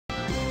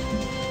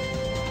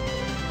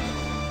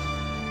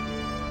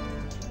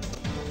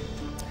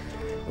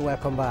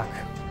Welcome back.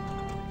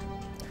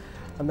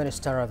 The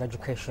Minister of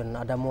Education,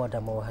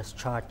 Adamo, has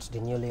charged the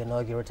newly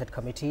inaugurated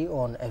Committee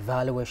on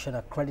Evaluation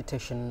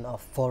Accreditation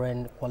of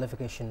Foreign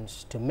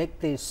Qualifications to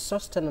make the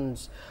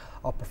sustenance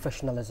of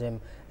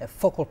professionalism a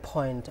focal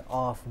point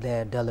of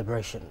their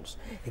deliberations.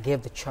 He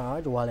gave the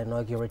charge while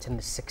inaugurating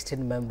the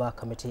 16-member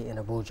committee in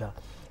Abuja.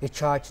 He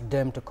charged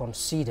them to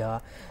consider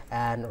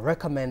and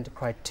recommend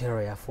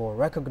criteria for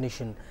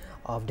recognition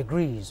of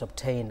degrees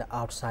obtained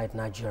outside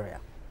Nigeria.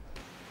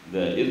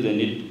 There is the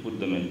need to put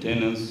the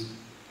maintenance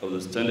of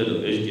the standard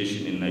of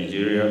education in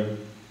Nigeria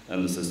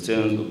and the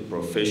sustenance of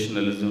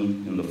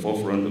professionalism in the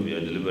forefront of your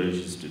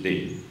deliberations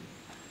today.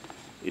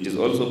 It is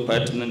also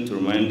pertinent to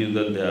remind you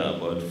that there are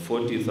about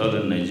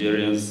 40,000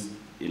 Nigerians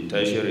in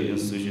tertiary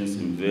institutions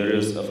in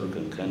various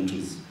African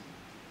countries.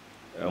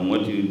 And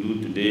what you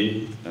do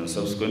today and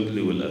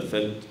subsequently will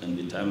affect and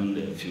determine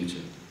their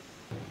future.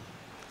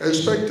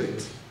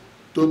 Expected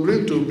to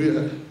bring to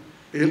bear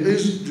in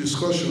this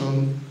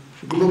discussion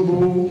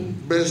global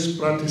best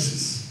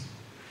practices,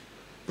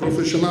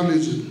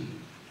 professionalism,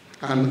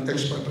 and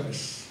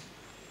expertise.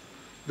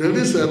 There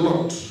is a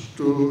lot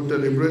to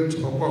deliberate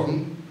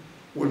upon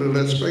with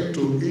respect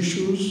to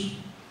issues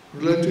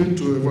relating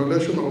to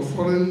evaluation of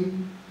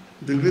foreign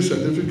degree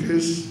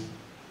certificates,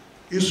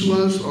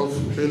 issuance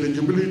of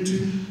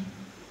eligibility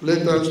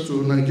letters to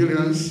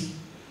Nigerians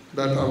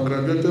that have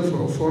graduated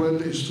from foreign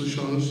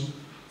institutions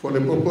for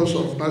the purpose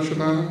of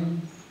National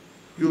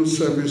Youth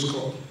Service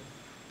Corps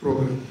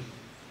program,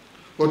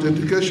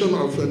 authentication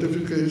of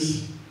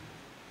certificates,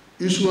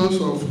 issuance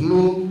of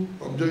no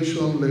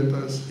objection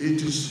letters,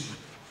 etc.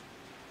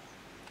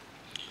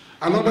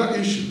 Another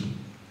issue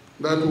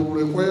that will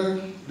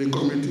require the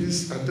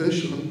committee's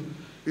attention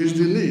is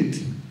the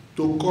need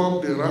to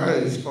curb the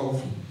rise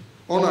of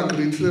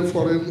unaccredited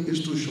foreign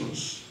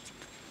institutions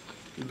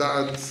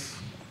that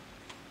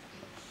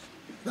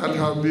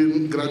have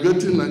been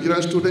graduating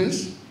Nigerian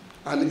students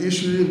and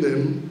issuing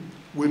them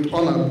with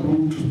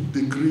unapproved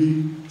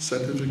degree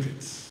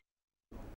certificates.